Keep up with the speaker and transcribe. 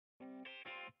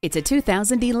It's a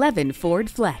 2011 Ford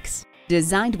Flex.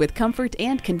 Designed with comfort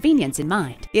and convenience in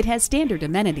mind, it has standard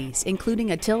amenities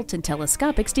including a tilt and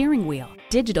telescopic steering wheel,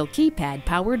 digital keypad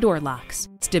power door locks,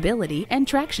 stability and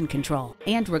traction control,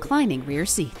 and reclining rear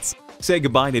seats. Say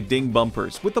goodbye to ding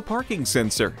bumpers with the parking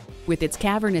sensor. With its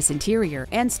cavernous interior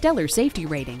and stellar safety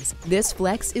ratings, this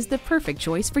Flex is the perfect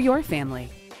choice for your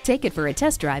family. Take it for a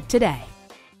test drive today.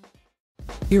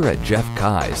 Here at Jeff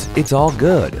Kies, it's all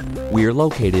good. We're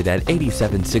located at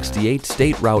 8768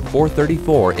 State Route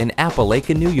 434 in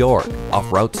Apalachin, New York,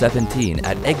 off Route 17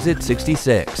 at exit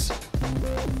 66.